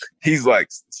 He's like,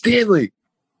 Stanley,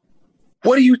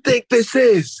 what do you think this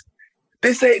is?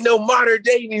 This ain't no Mater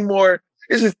Dei anymore.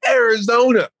 This is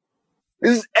Arizona.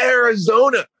 This is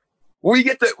Arizona. We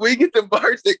get the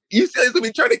bars that UCLA's gonna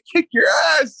be trying to kick your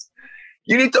ass.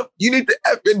 You need to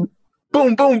effing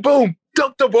boom, boom, boom,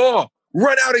 dunk the ball,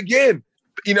 run out again.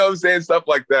 You know what I'm saying? Stuff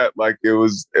like that. Like it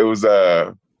was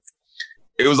like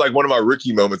one of my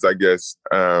rookie moments, I guess.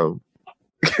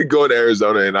 Going to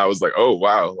Arizona, and I was like, oh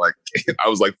wow, like I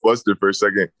was like flustered for a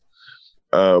second.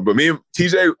 But me and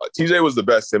TJ was the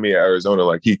best to me at Arizona.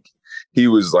 Like he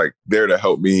was like there to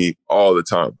help me all the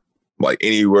time. Like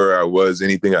anywhere I was,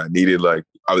 anything I needed. Like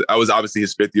I was obviously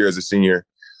his 5th year as a senior.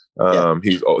 He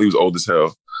was old as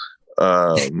hell.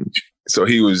 So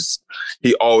he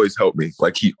always helped me.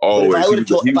 Like he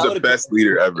was the best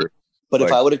leader ever. But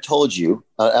if I would have told you,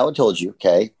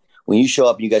 okay, when you show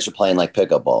up and you guys are playing like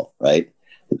pickup ball, right,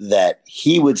 that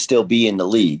he would still be in the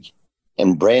league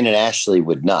and Brandon Ashley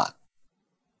would not,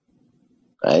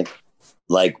 right?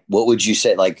 Like, what would you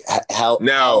say? Like, how?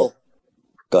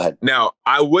 Go ahead. Now,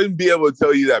 I wouldn't be able to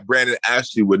tell you that Brandon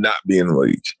Ashley would not be in the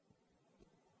league.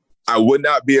 I would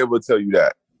not be able to tell you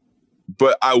that.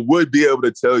 But I would be able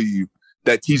to tell you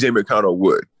that TJ McConnell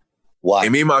would. Why?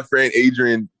 And me and my friend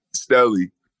Adrian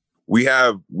Stelly, we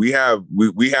had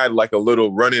like a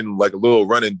little running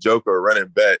joke or a running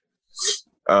bet.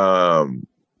 And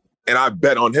I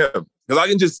bet on him.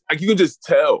 Because you can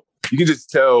just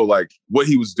tell like what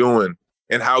he was doing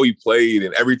and how he played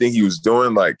and everything he was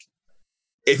doing. Like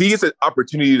if he gets an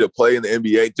opportunity to play in the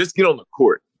NBA, just get on the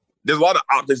court. There's a lot of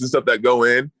optics and stuff that go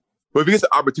in, but if he gets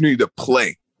the opportunity to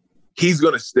play, he's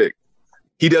going to stick.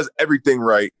 He does everything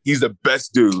right. He's the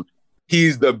best dude.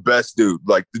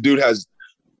 Like the dude has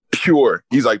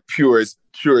he's like pure as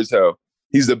hell.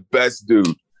 He's the best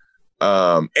dude.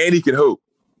 And he can hoop.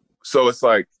 So it's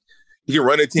like he can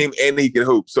run a team and he can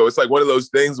hoop. So it's like one of those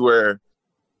things where,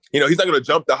 you know, he's not going to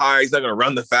jump the high. He's not going to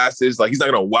run the fastest. Like he's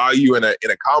not going to wow you in a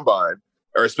combine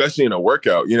or especially in a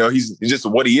workout. You know, he's just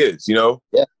what he is, you know?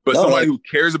 Yeah. But somebody who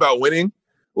cares about winning,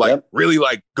 like really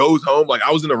like goes home. Like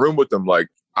I was in the room with him. Like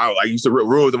I used to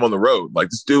room with him on the road. Like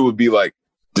this dude would be like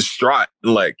distraught.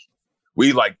 And like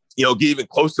we like, you know, get even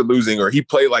close to losing or he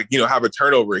play like, you know, have a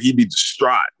turnover. He'd be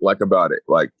distraught like about it.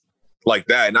 Like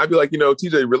that. And I'd be like, you know,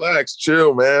 TJ, relax,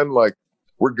 chill, man. Like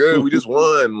we're good. We just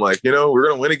won. Like, you know, we're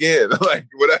going to win again. Like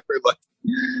whatever. Like,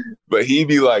 but he'd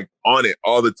be like on it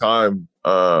all the time.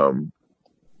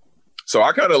 So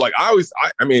I kind of like, I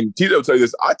mean, TJ will tell you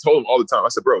this. I told him all the time. I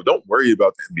said, bro, don't worry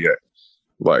about the NBA.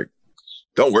 Like,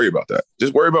 don't worry about that.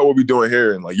 Just worry about what we're doing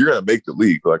here. And like, you're going to make the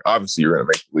league. Like, obviously you're going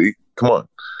to make the league. Come on.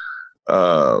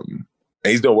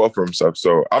 And he's doing well for himself.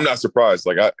 So I'm not surprised.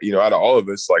 Like, out of all of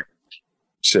us, like,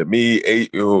 shit, me,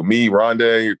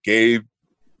 Rondé, Gabe,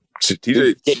 shit,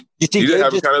 TJ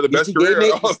having kind of the best career.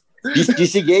 You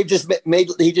see Gabe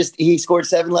he scored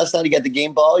 7 last night. He got the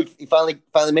game ball. He finally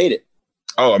made it.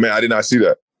 Oh, man, I did not see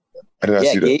that.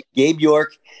 Gabe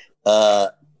York,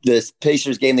 the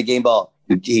Pacers gave him the game ball.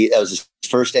 That was his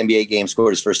first NBA game,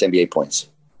 scored his first NBA points.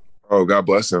 Oh, God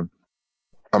bless him.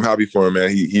 I'm happy for him, man.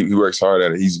 He works hard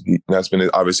at it. That's been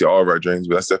obviously all of our dreams,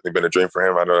 but that's definitely been a dream for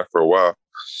him. I know that for a while.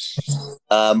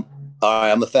 All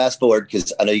right, I'm gonna fast forward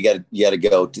because I know you got to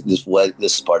go to this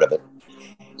is part of it.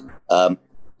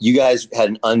 You guys had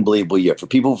an unbelievable year. For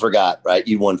people who forgot, right?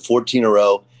 You won 14 in a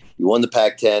row. You won the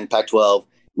Pac-10, Pac-12.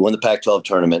 You won the Pac-12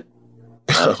 tournament,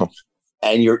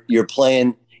 and you're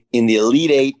playing in the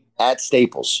Elite Eight at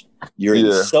Staples. You're in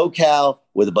SoCal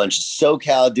with a bunch of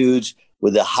SoCal dudes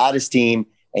with the hottest team,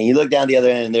 and you look down the other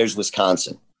end, and there's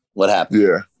Wisconsin. What happened?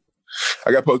 Yeah,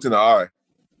 I got poked in the eye.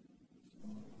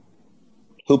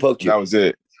 Who poked you? That was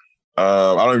it.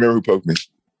 I don't remember who poked me.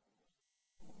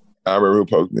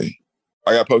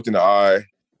 I got poked in the eye.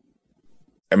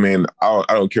 I mean, I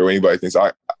don't care what anybody thinks.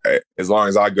 As long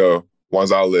as I go, as long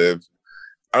as I live,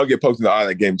 I don't get poked in the eye.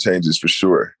 That game changes for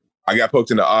sure. I got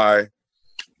poked in the eye.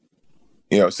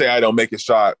 You know, say I don't make a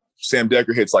shot. Sam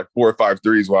Decker hits like 4 or 5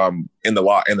 threes while I'm in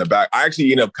the back. I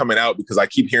actually end up coming out because I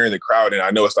keep hearing the crowd, and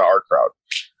I know it's not our crowd.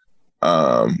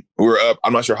 We were up.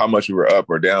 I'm not sure how much we were up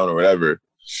or down or whatever.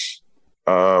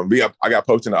 I got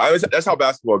poked in the eye. That's how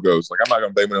basketball goes. Like, I'm not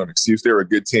going to blame it on an excuse. They were a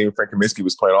good team. Frank Kaminsky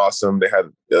was playing awesome. They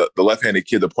had the left-handed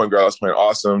kid, the point guard, was playing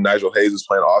awesome. Nigel Hayes was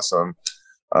playing awesome.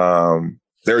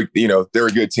 They're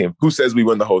a good team. Who says we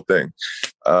win the whole thing?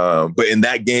 But in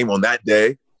that game on that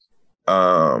day,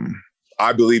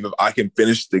 I believe if I can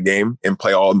finish the game and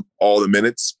play all the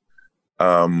minutes,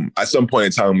 at some point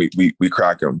in time we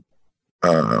crack them.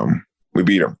 We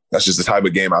beat them. That's just the type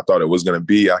of game I thought it was going to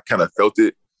be. I kind of felt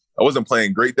it. I wasn't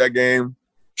playing great that game,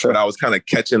 but I was kind of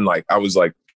catching. Like I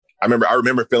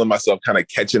remember feeling myself kind of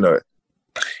catching it,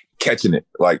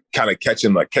 like kind of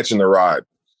catching the ride.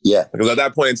 Yeah. Because at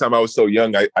that point in time, I was so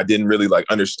young, I didn't really like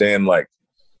understand like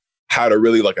how to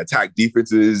really like attack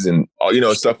defenses and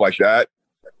stuff like that.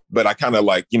 But I kind of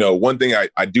like, one thing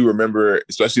I do remember,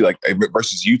 especially like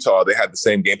versus Utah, they had the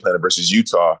same game plan versus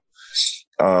Utah,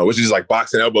 which is like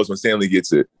boxing elbows when Stanley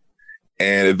gets it.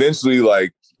 And eventually,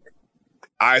 like,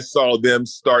 I saw them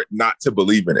start not to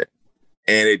believe in it.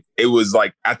 And it was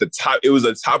like at the top, it was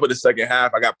the top of the second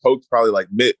half. I got poked probably like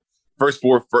first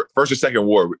or second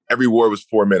war. Every war was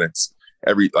 4 minutes.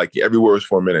 Every war was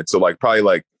 4 minutes. So like probably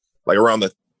like around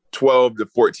the 12 to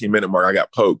 14 minute mark, I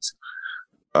got poked.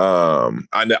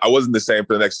 I wasn't the same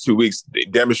for the next 2 weeks.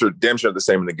 Damn sure the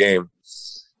same in the game.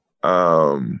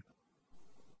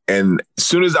 And as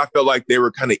soon as I felt like they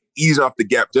were kind of easing off the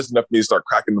gap, just enough for me to start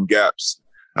cracking them gaps,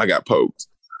 I got poked.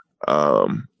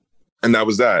 And that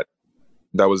was that.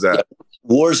 That was that. Yeah.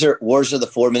 Wars are the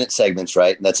 4 minute segments,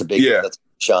 right? And that's a big that's a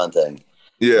Sean thing.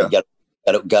 Yeah. You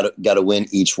got to win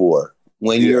each war.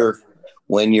 When you're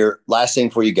last thing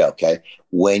before you go, okay?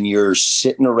 When you're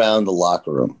sitting around the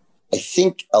locker room, I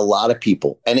think a lot of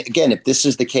people, and again, if this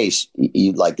is the case,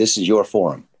 this is your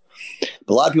forum.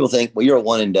 But a lot of people think, well, you're a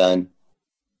one and done.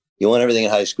 You won everything in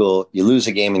high school. You lose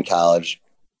a game in college.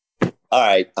 All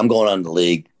right, I'm going on to the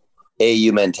league.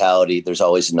 AAU mentality. There's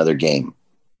always another game.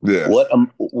 Yeah.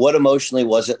 What emotionally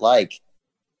was it like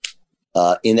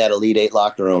in that Elite Eight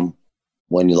locker room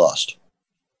when you lost?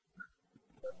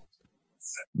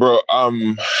 Bro,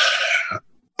 I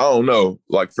don't know.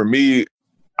 Like for me,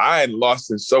 I hadn't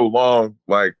lost in so long.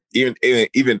 Like even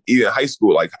high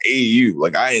school, like AAU,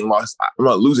 like I ain't lost. I'm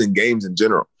not losing games in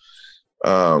general.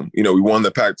 We won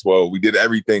the Pac-12. We did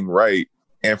everything right.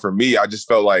 And for me, I just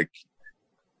felt like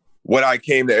what I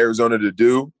came to Arizona to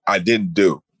do, I didn't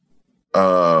do.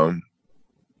 And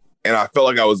I felt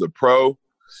like I was a pro.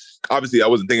 Obviously, I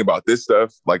wasn't thinking about this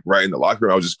stuff. Like right in the locker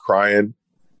room, I was just crying.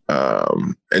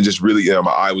 And just really,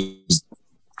 my eye I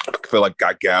felt like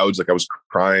got gouged, like I was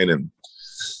crying. And,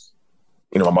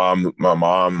 my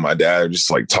mom, my dad are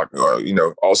just like talking, a lot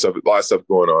of stuff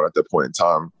going on at that point in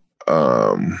time.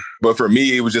 But for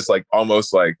me, it was just like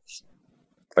almost like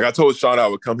I told Sean I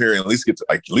would come here and at least get to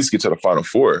the Final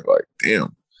Four. Like,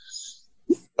 damn.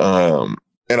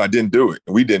 And I didn't do it.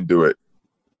 We didn't do it.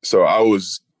 So I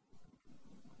was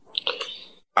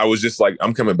just like,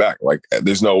 I'm coming back. Like,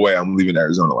 there's no way I'm leaving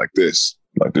Arizona like this.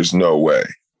 Like, there's no way.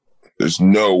 There's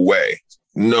no way.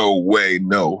 No way,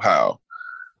 no how.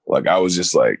 Like, I was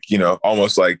just like,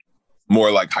 almost like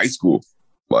more like high school.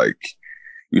 Like,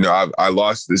 I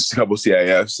lost this couple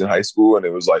CIFs in high school, and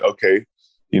it was like, okay,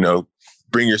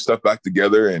 bring your stuff back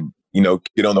together and,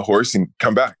 get on the horse and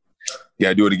come back.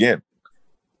 Yeah, do it again.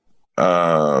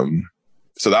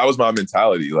 So that was my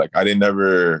mentality. Like, I didn't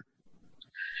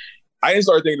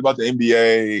start thinking about the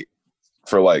NBA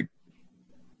for like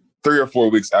 3 or 4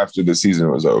 weeks after the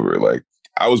season was over. Like,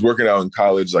 I was working out in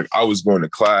college. Like, I was going to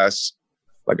class.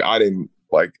 Like, I didn't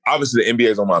obviously the NBA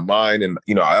is on my mind, and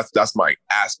that's my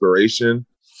aspiration.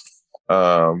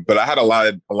 But I had a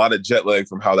lot of jet lag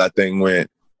from how that thing went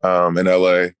in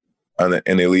LA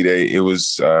in Elite Eight. It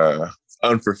was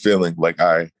unfulfilling. Like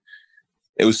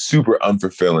it was super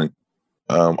unfulfilling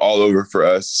all over for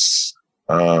us.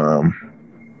 I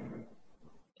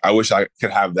wish I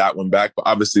could have that one back, but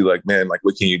obviously, like, man, like,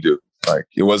 what can you do? Like,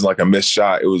 it wasn't like a missed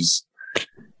shot. It was,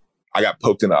 I got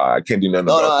poked in the eye. I can't do nothing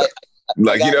about that.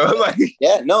 But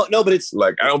it's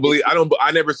like,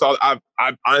 I never saw,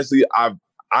 honestly,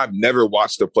 I've never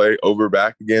watched a play over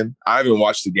back again. I haven't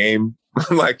watched the game.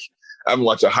 Like, I haven't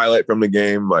watched a highlight from the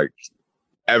game, like,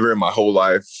 ever in my whole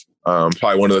life.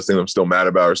 Probably one of those things I'm still mad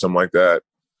about or something like that.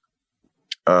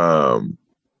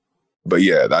 But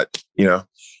yeah, that,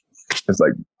 it's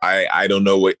like, I don't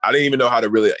know I didn't even know how to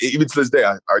really, even to this day,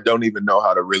 I don't even know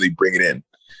how to really bring it in.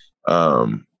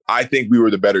 I think we were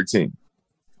the better team.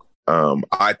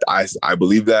 I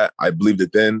believe that. I believed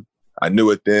it then. I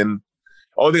knew it then.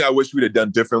 Only thing I wish we'd have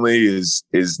done differently is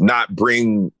not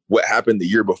bring what happened the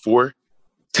year before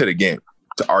to the game,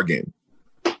 to our game.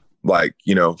 Like,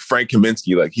 Frank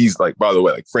Kaminsky, like, he's like, by the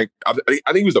way, like, Frank, I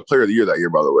think he was the player of the year that year,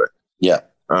 by the way. Yeah.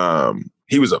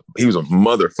 He was a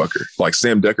motherfucker. Like,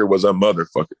 Sam Decker was a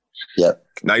motherfucker. Yeah.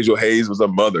 Nigel Hayes was a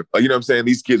mother. Like, you know what I'm saying?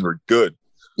 These kids were good.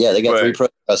 Yeah, they got 3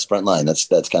 pros front line. That's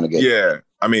kind of good. Yeah.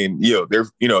 I mean, they're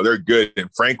good. And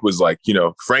Frank was like,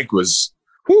 Frank was,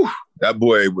 that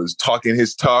boy was talking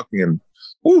his talk, and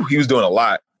he was doing a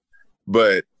lot.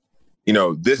 But,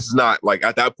 this is not like,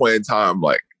 at that point in time,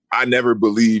 like, I never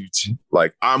believed,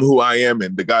 like, I'm who I am,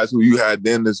 and the guys who you had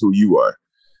then is who you are.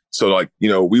 So, like,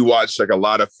 we watched like a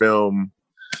lot of film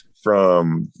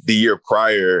from the year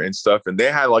prior and stuff, and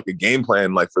they had like a game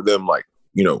plan, like, for them, like,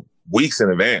 weeks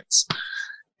in advance.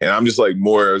 And I'm just like,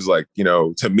 more, it was like,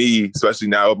 to me, especially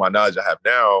now with my knowledge I have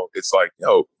now, it's like,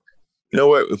 you know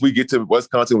what? If we get to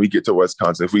Wisconsin, we get to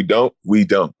Wisconsin. If we don't, we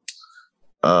don't.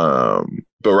 But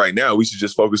right now, we should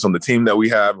just focus on the team that we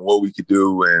have and what we could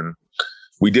do, and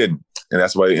we didn't. And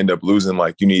that's why they end up losing.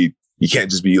 Like, you can't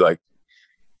just be like,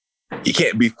 you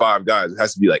can't be 5 guys. It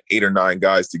has to be like 8 or 9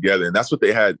 guys together. And that's what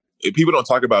they had. People don't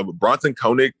talk about it, but Bronson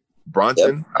Koenig,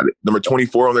 number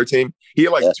 24 on their team, he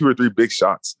had like 2 or 3 big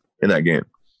shots in that game.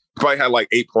 Probably had like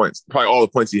 8 points, probably all the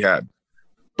points he had.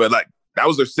 But like, that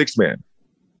was their 6th man.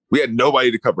 We had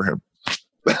nobody to cover him.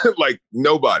 Like,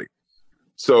 nobody.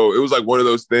 So it was like one of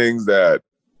those things that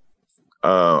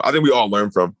I think we all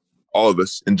learned from, all of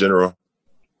us in general.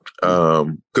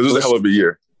 Because it was a hell of a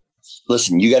year.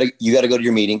 Listen, you gotta go to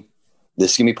your meeting.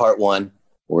 This is gonna be part 1.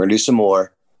 We're gonna do some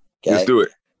more. Okay? Let's do it.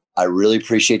 I really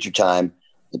appreciate your time.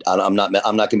 I'm not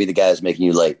gonna be the guy that's making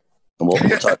you late. And we'll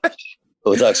talk.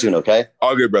 We'll talk soon. Okay.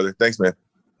 All good, brother. Thanks, man.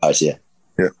 All right. See ya.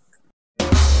 Yeah.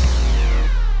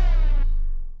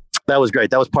 That was great.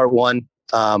 That was part 1.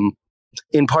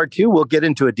 In part 2, we'll get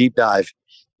into a deep dive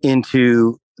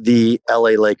into the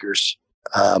LA Lakers,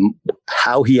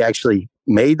 how he actually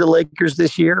made the Lakers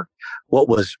this year, what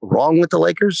was wrong with the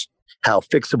Lakers, how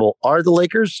fixable are the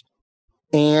Lakers,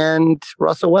 and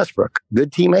Russell Westbrook.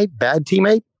 Good teammate, bad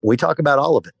teammate. We talk about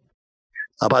all of it.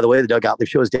 By the way, the Doug Gottlieb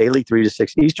Show is daily, 3 to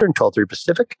 6 Eastern, 12 to 3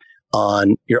 Pacific,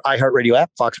 on your iHeartRadio app,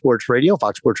 Fox Sports Radio,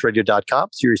 foxsportsradio.com,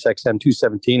 Sirius XM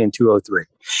 217 and 203.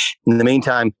 In the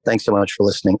meantime, thanks so much for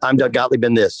listening. I'm Doug Gottlieb,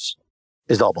 and this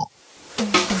is All Ball.